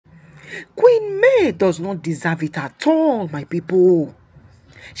Queen May does not deserve it at all, my people.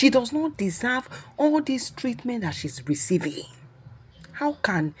 She does not deserve all this treatment that she's receiving. How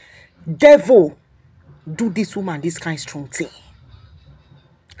can devil do this woman this kind of strong thing?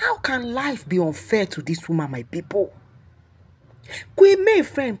 How can life be unfair to this woman, my people? Queen May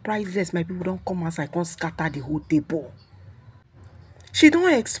friend priceless, my people don't come outside, can't scatter the whole table. She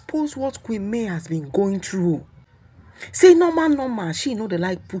don't expose what Queen May has been going through. Say normal, she know the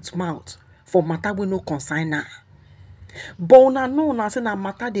like put mouth for matter we no consign her. But una know na say na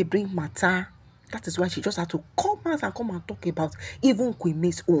matter they bring matter. That is why she just had to come out and come and talk about even Queen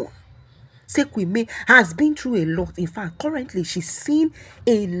May's own. Say Queen May has been through a lot. In fact, currently she's seen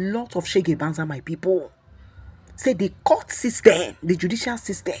a lot of shege banza, my people. Say the court system, the judicial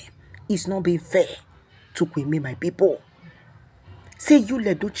system is not being fair to Queen May, my people. Say you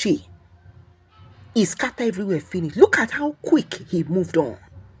Ledoche is scattered everywhere finish. Look at how quick he moved on.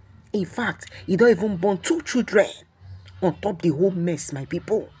 In fact, he don't even born 2 children on top the whole mess, my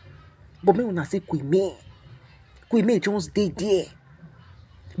people. But me una say Queen May just dey there.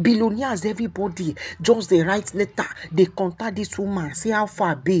 Billionaires, everybody just they write letter, they contact this woman, say how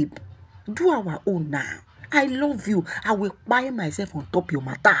far, babe. Do our own now. I love you. I will buy myself on top your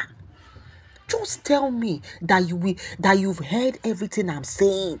matter. Just tell me that you've heard everything I'm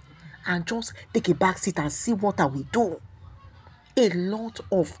saying, and just take a back seat and see what I will do. A lot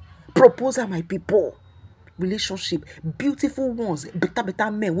of proposal, my people. Relationship, beautiful ones,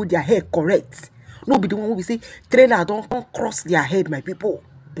 better men with their hair correct. No be the one who we say trailer don't cross their head, my people.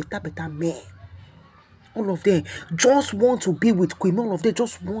 Better men. All of them just want to be with Queen. All of them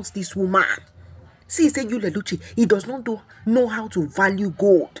just want this woman. See, say you Leduce, he does not know how to value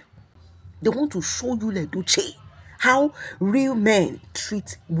gold. They want to show you Leduce how real men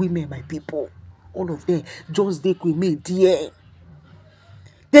treat women, my people. All of them just they Queen May dear.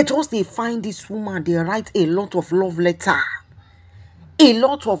 They find this woman, they write a lot of love letter. A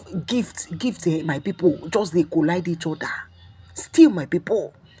lot of gifts, my people. Just they collide each other. Still, my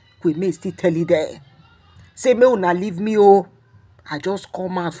people, Queen May still tell you there. Say, me una leave me, oh. I just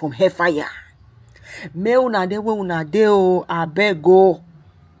come out from hellfire. Me una de we una de, oh. I beg, oh.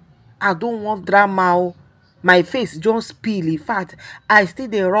 I don't want drama, oh. My face just peel. In fact, I still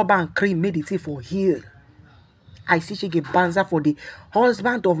the rubber and cream made it for here. I see she get banza for the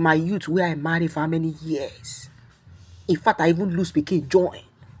husband of my youth where I married for how many years. In fact, I even lose pikin joy.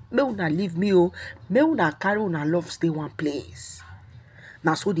 Me una leave me, oh. Me una carry una love stay one place.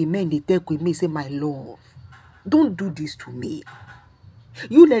 Now so the men they take with me say, my love, don't do this to me.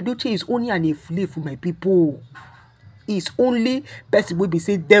 You Leduce is only an slave for my people. It's only person will be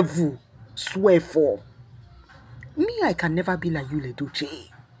say devil swear for. Me, I can never be like you Leduce.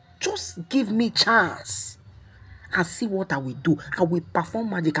 Just give me chance. And see what I will do. I will perform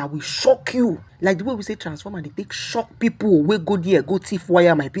magic. I will shock you. Like the way we say transform and they take shock people. We go there, go thief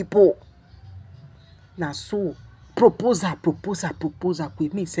wire, my people. Now so proposal.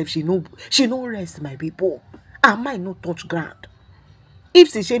 With me self, she no rest, my people. I might not touch ground.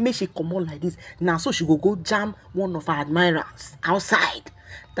 If she make she come on like this, now so she go jam one of her admirers outside.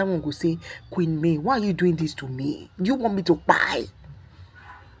 That one go say, Queen May, why are you doing this to me? Do you want me to buy?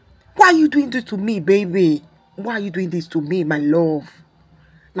 Why are you doing this to me, baby? Why are you doing this to me, my love?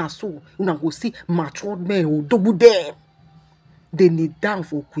 Now so, you go see matured men who double them. They kneel down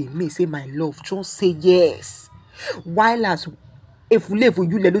for Queen May, say, my love, just say yes. While as if we live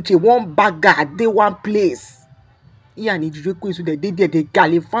with you, Leduce, one bagger, they one place. Yeah, and it's Queen, so they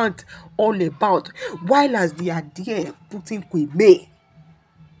gallivant all about. While as they are there putting Queen May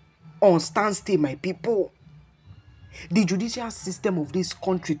on standstill, my people. The judicial system of this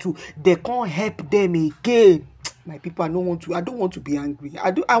country too, they can't help them again. My people, I don't want to be angry.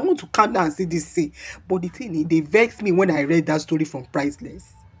 I want to calm down and see this say. But the thing is, they vexed me when I read that story from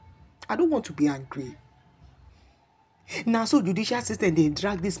Priceless. I don't want to be angry. Now, so judicial system, they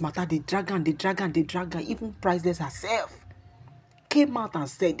drag this matter, they drag and they drag and they drag and even Priceless herself came out and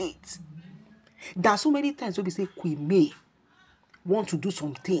said it. There are so many times when we say Queen May want to do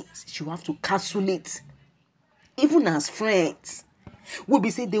some things, she will have to cancel it. Even as friends, we be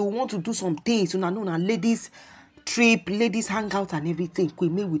say they will want to do some things. Una know na ladies trip, ladies hang out and everything.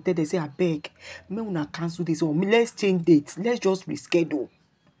 Queen May will tell them say, I beg, me una cancel this or let's change dates. Let's just reschedule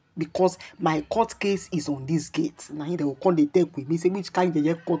because my court case is on this gate. Now they will come they tell Queen May say, which kind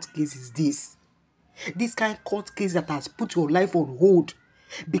of court case is this? This kind of court case that has put your life on hold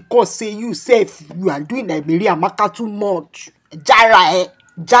because say you self you are doing like Mary Amaka too much.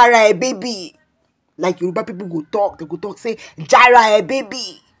 Jara, baby. Like Yoruba people go talk, they go talk, say, Jara,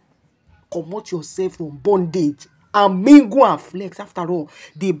 baby. Comot yourself from bondage. and mingle and flex. After all,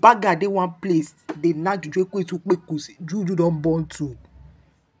 the bagger they one place, they not juju ekwe to kwekus, juju don't born to.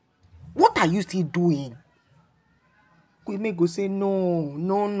 What are you still doing? We may go say no,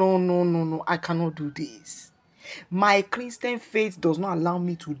 no, no, no, no, no. I cannot do this. My Christian faith does not allow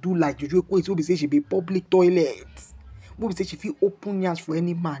me to do like juju ekwe. So be say she be public toilet. We be say she feel open yansh for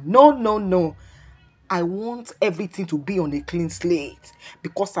any man. No, no, no. I want everything to be on a clean slate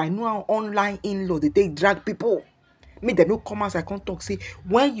because I know how online in-law they take drag people. Me they no come as I can't talk say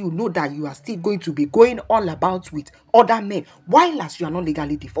when you know that you are still going to be going all about with other men while as you are not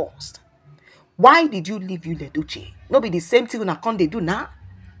legally divorced. Why did you leave you Leduce? No be the same thing una can they do now.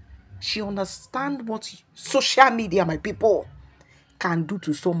 She understand what social media, my people, can do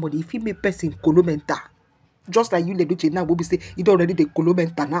to somebody. If he make person colomenta, just like you Leduce now, we be say it already the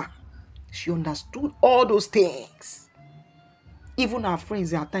colomenta now. She understood all those things. Even our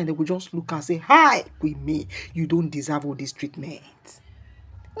friends at times, they will just look and say, hi, with me. You don't deserve all this treatment.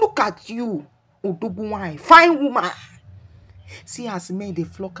 Look at you, Odogunwai, fine woman. See as men, they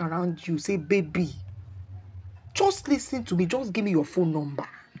flock around you, say, baby, just listen to me. Just give me your phone number.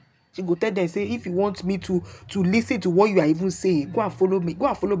 She go tell them, say, if you want me to listen to what you are even saying, go and follow me. Go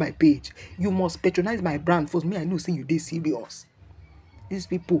and follow my page. You must patronize my brand. For me, I know, say you dey serious. These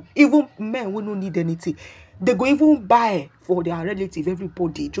people, even men who don't need anything, they go even buy for their relative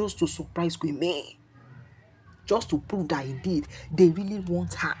everybody just to surprise me, just to prove that indeed they really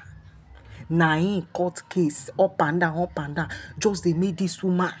want her. Now in court case, up and down, just they made this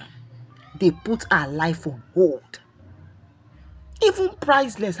woman, they put her life on hold. Even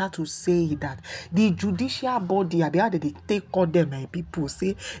Priceless had to say that the judicial body, how they take all them and people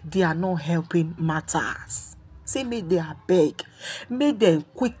say they are not helping matters. Say make they beg, make them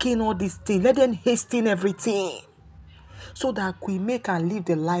quicken all this thing, let them hasten everything, so that Queen May can live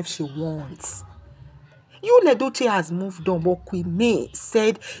the life she wants. You Ledoche has moved on, but Queen May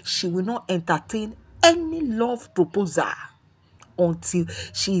said she will not entertain any love proposal until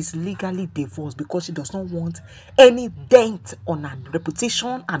she is legally divorced because she does not want any dent on her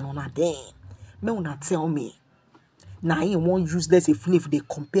reputation and on her name. May una tell me, now he won't useless if they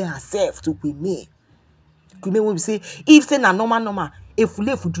compare herself to Queen May. Queen May will say, if say na normal, if we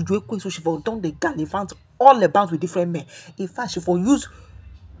live with Juju, so she for done the gallivant all about with different men. In fact, she for use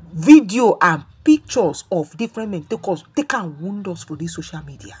video and pictures of different men they can wound us for this social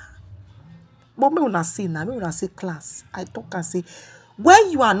media. But me una say now, me una say class. I talk and say,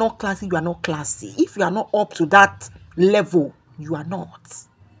 when you are not classy, you are not classy. If you are not up to that level, you are not.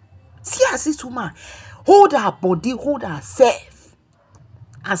 See as this woman hold her body, hold herself,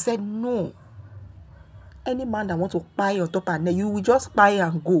 and said no. Any man that want to buy on top and you will just buy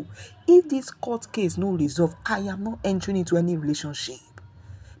and go. If this court case no resolve, I am not entering into any relationship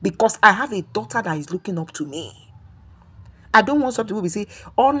because I have a daughter that is looking up to me. I don't want some people to say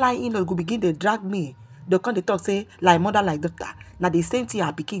online in-law go begin to drag me. They come they talk say like mother like daughter. Now the same thing I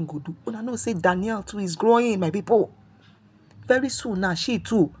begin go do. When I know say Danielle too is growing, my people. Very soon now she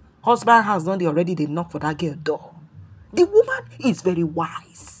too. Husband has done already. They knock for that girl door. The woman is very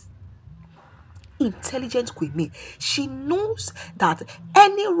wise. Intelligent Queen May. She knows that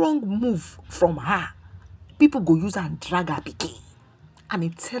any wrong move from her, people go use her and drag her begin. An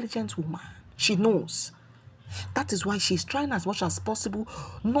intelligent woman. She knows. That is why she's trying as much as possible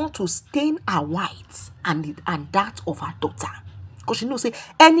not to stain her white and that of her daughter. Because she knows say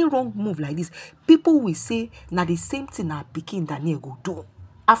any wrong move like this, people will say now the same thing her pikin Daniel go do.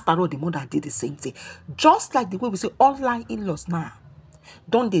 After all, the mother did the same thing. Just like the way we say online in-laws now.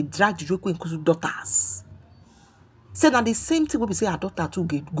 Don't they drag the Juju into daughters? Say now the same thing we say her daughter too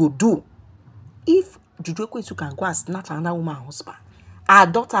go do. If Juju can go and snatch another woman's husband, our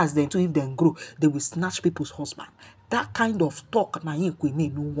daughters then too, if they grow, they will snatch people's husband. That kind of talk na Queen May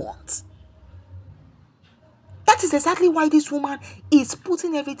no want. That is exactly why this woman is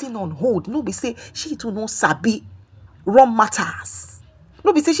putting everything on hold. No be say she too no sabi run matters.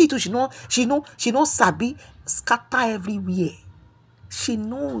 No be say she too she no sabi scatter everywhere. She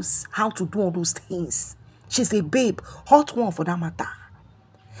knows how to do all those things. She's a babe, hot one for that matter.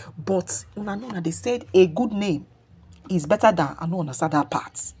 But they said a good name is better than I don't understand that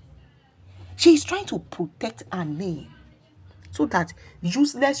part. She is trying to protect her name so that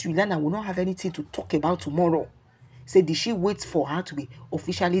useless Juliana will not have anything to talk about tomorrow. Say, did she wait for her to be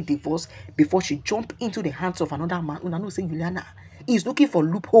officially divorced before she jump into the hands of another man? Say Juliana is looking for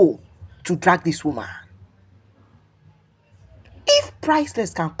loophole to drag this woman. If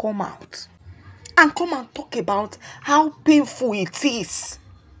Priceless can come out and talk about how painful it is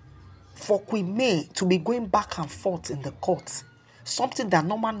for Queen May to be going back and forth in the court, something that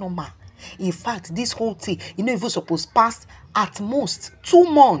normal, In fact, this whole thing, you know, even supposed pass at most 2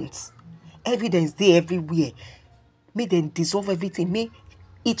 months. Evidence there everywhere. Make them dissolve everything. Make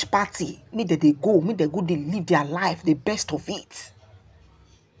each party, make them they go, they live their life, the best of it.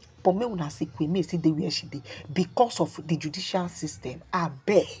 But me una see Queen May see the where she did because of the judicial system. I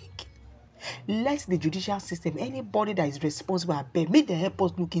beg. Let the judicial system, anybody that is responsible, I beg, make them help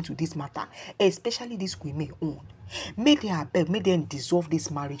us look into this matter, especially this Queen May own. Make them beg, make them dissolve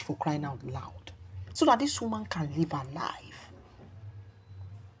this marriage for crying out loud, so that this woman can live her life.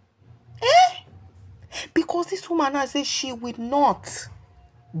 Because this woman now says she will not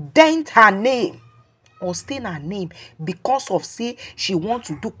dent her name or stain her name because of say she wants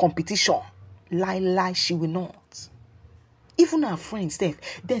to do competition. Lie, she will not. Even her friends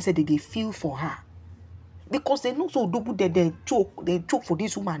then said they feel for her. Because they know so double they choke for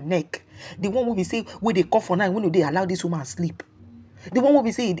this woman neck. The one will be say when they call for night, when they allow this woman sleep. The one will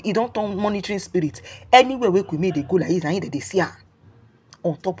be say he don't turn monitoring spirit. Anywhere we made they go like this, and they see her.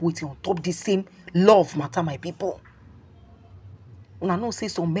 On top waiting, on top the same love matter, my people. When I know say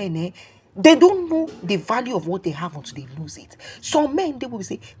some men, they don't know the value of what they have until they lose it. Some men, they will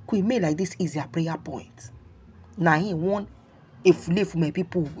say, Queen May like this is their prayer point. Now he want if live my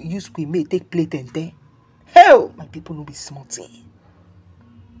people use Queen May take plate and there. Hell, my people will be smarting.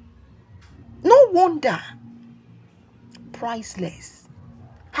 No wonder priceless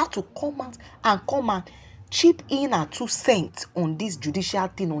how to come and chip in her 2 cents on this judicial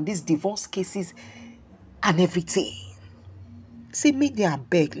thing, on these divorce cases and everything. Say make them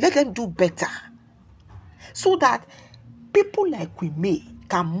beg, let them do better, so that people like Queen May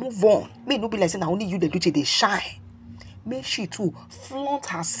can move on. May not be like saying only you the do they shine. May she too flaunt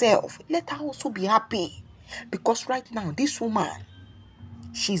herself. Let her also be happy, because right now this woman,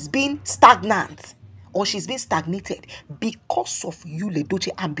 she's been stagnant, or she's been stagnated because of you, Ledoche,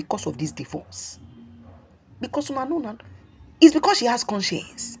 and because of this divorce. Because it's because she has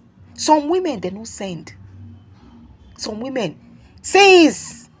conscience. Some women they don't send. Some women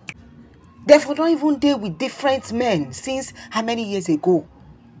since therefore don't even deal with different men since how many years ago.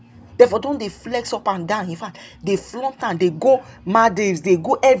 Therefore don't they flex up and down. In fact, they flaunt and they go Maldives, they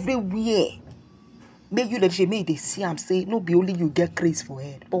go everywhere. Make you let me they see I'm say no be only you get crazy for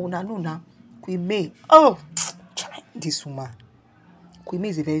head. But una know now, Queen May. Oh, this woman. Queen May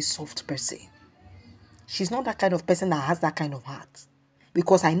is a very soft person. She's not that kind of person that has that kind of heart.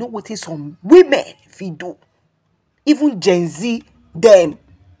 Because I know what is some women feel do. Even Gen Z, them.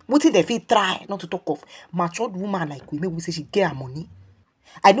 What they feel try not to talk of matured woman like Queen May, we say she get her money.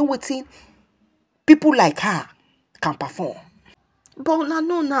 I know what people like her can perform. But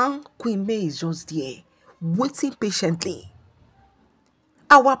now, Queen May is just there, waiting patiently.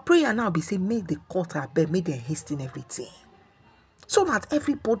 Our prayer now be say, make the court her bed, make them hasten everything, so that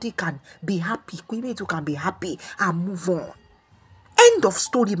everybody can be happy. Queen May too can be happy and move on. End of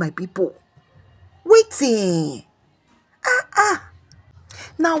story, my people. Waiting.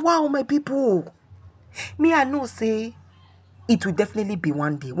 Now, wow, my people. Me, I know say it will definitely be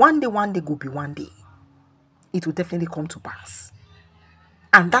one day. One day go be one day. It will definitely come to pass.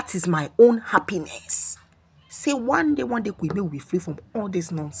 And that is my own happiness. Say one day Queen May will be free from all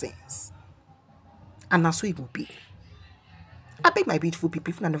this nonsense. And that's so it will be. I beg my beautiful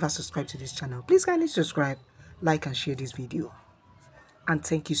people, if you never subscribed to this channel, please kindly subscribe, like and share this video. And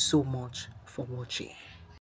thank you so much for watching.